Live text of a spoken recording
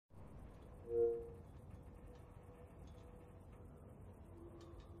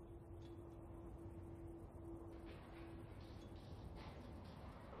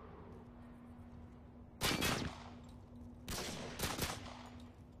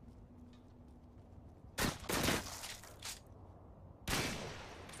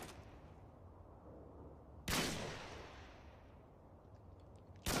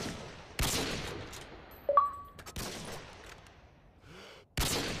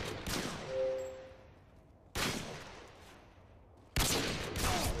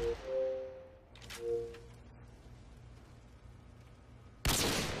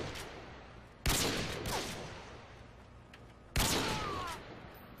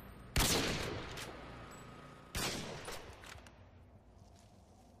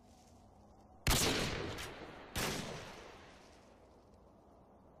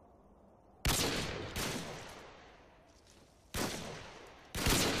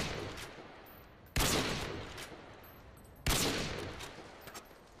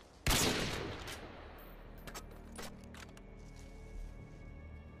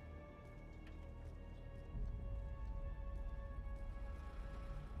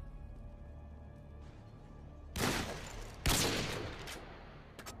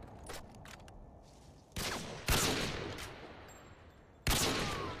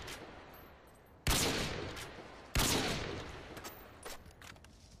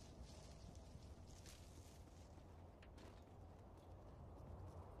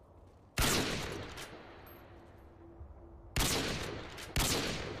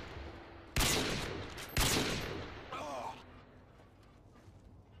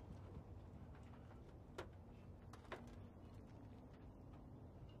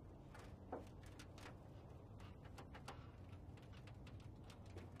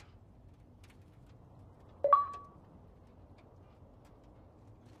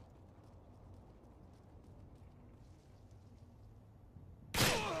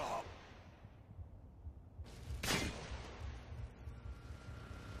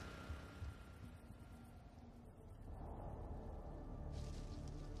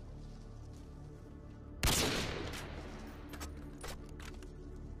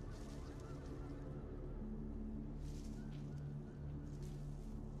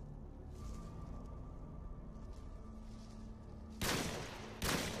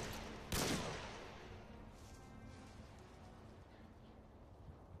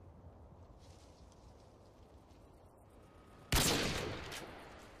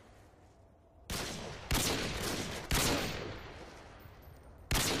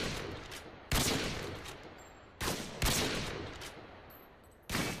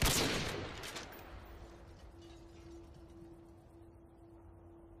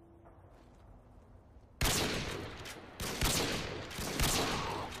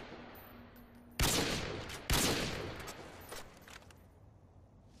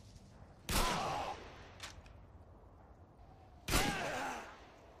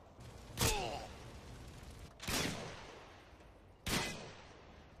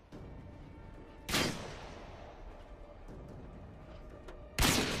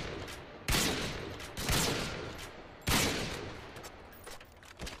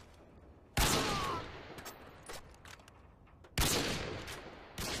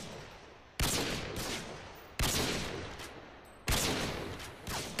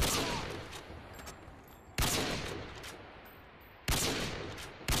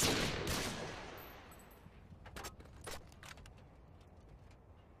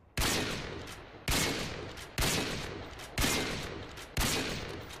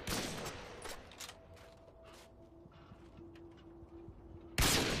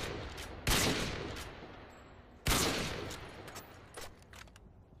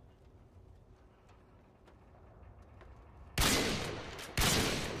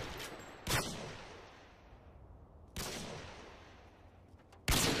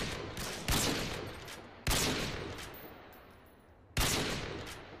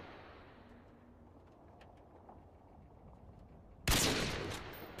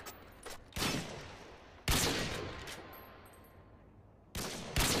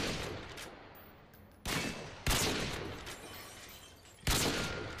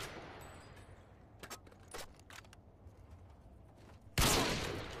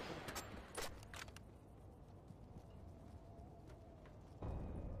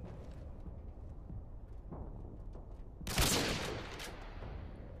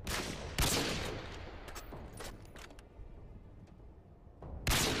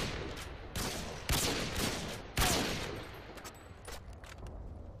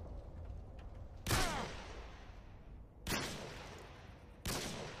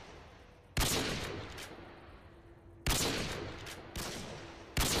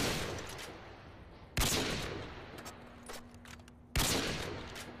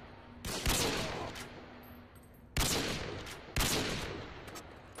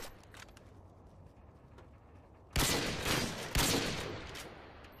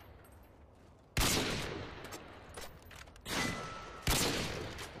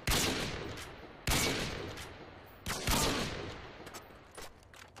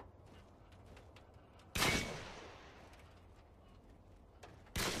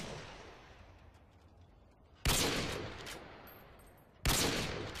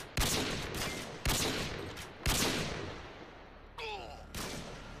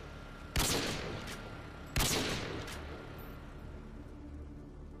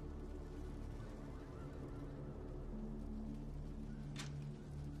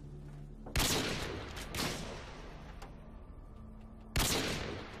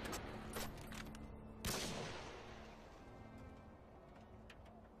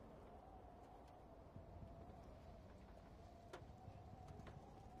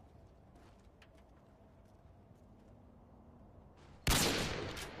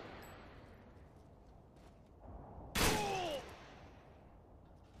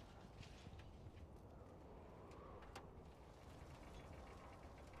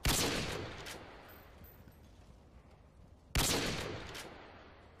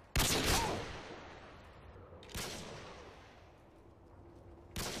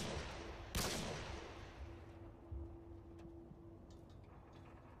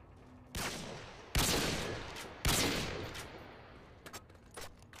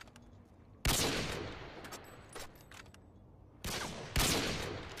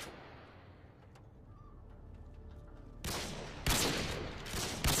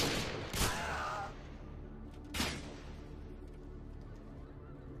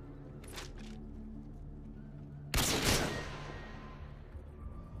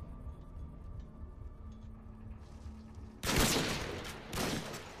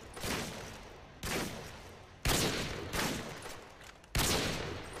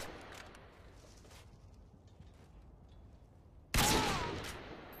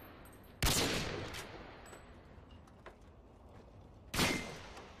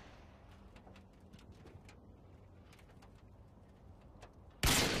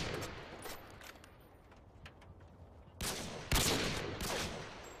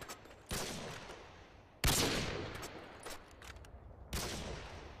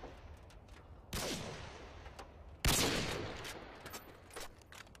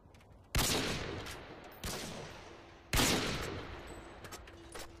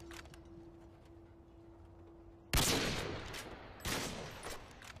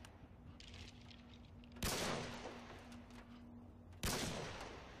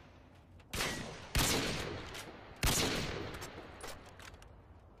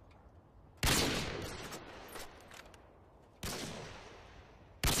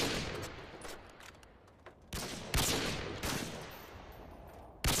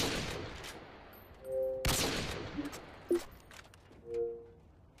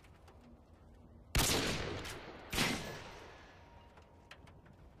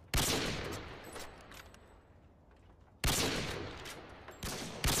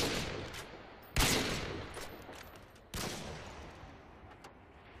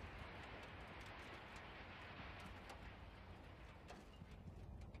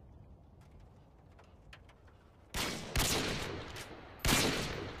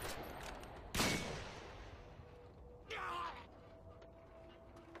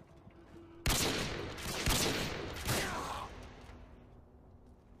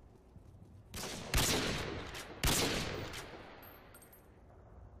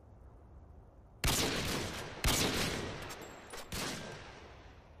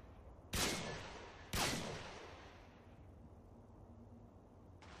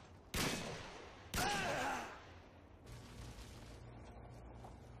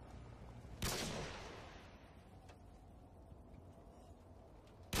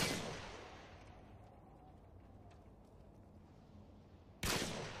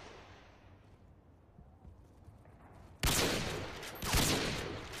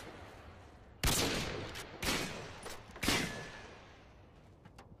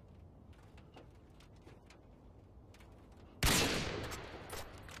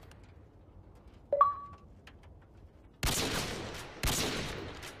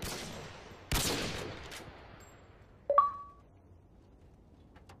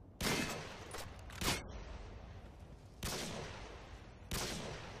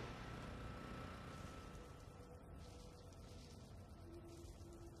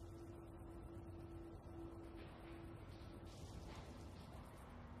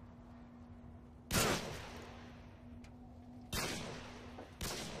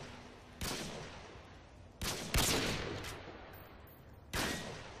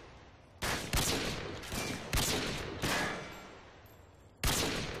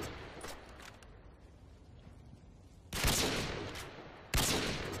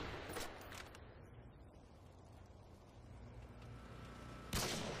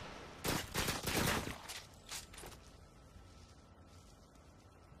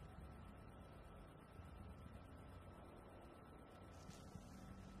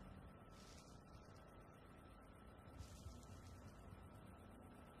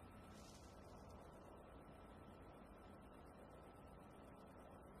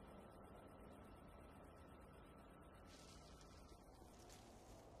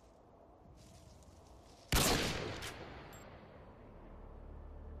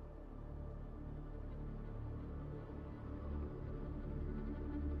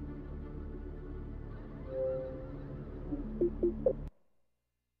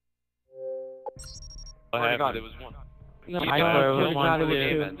my God, it was one. No, You I thought swear it was the one. game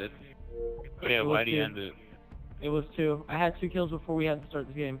It ended. Yeah, It was why do you two. end it? was 2. I had 2 kills before we had to start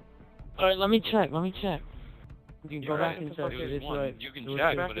the game. Alright, let me check. You can go back and check. It It's was one. right. You can It was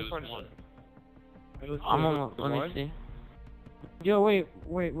check, two. but it was one. It was I'm 2. on. Let me see. Yo, wait,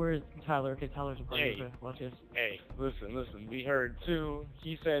 where's Tyler? Okay, Tyler's a player. Hey. Okay, watch this. Hey, listen. We heard 2.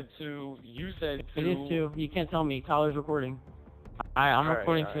 He said 2. You said 2. It is 2. You can't tell me. Tyler's recording. I'm Alright,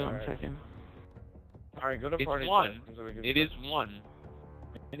 recording alright, too. I'm alright. checking. Alright, go to It's party. one. chat so we can It is one.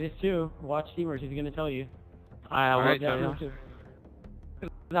 It is 2. Watch Steamers. He's gonna tell you. I will Alright, tell Tyler. you.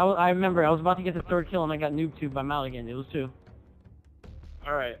 I remember I was about to get the 3rd kill and I got noob tubed by Maligan. It was 2.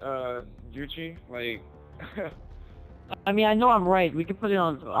 Alright, Gucci, like... I mean, I know I'm right. We can put it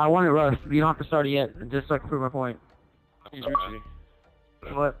on. I want it rushed. You don't have to start it yet, just so I can prove my point. Gucci.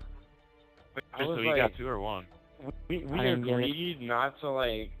 What? I was So you like, got 2 or 1? we I didn't get it. agreed not to,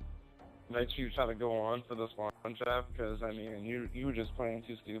 like, let you try to go on for this one trap, because, I mean, you were just playing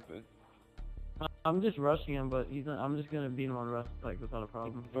too stupid. I'm just rushing him, but I'm just gonna beat him on rust, like, without a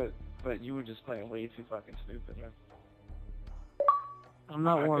problem. But you were just playing way too fucking stupid, man. I'm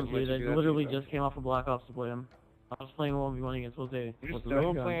not I warm, couldn't let dude. I you do that literally to you, just came off of Black Ops to play him. I was playing 1v1 against Jose. You're with the still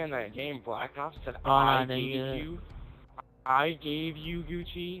red gun. playing that game Black Ops that Oh, I no, gave yeah. you? I gave you,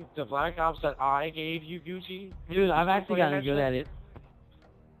 Gucci? The Black Ops that I gave you, Gucci? Dude, I've actually playing gotten that good shit? at it.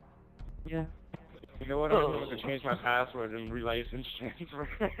 Yeah. You know what? I'm going to change my password and relicense transfer.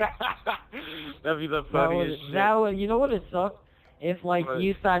 That'd be the funniest shit. You know what it sucks? If, like, What?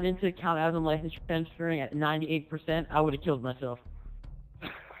 you signed into account as a license transferring at 98%, I would have killed myself.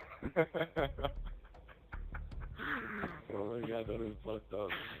 Oh my God, that is fucked up.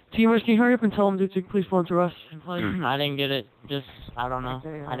 Teamers, can you hurry up and tell them, dude, to please phone to us? I didn't get it. I don't know.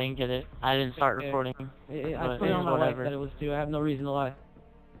 I didn't get it. I didn't start recording. I But put it on my life whatever. that it was 2. I have no reason to lie.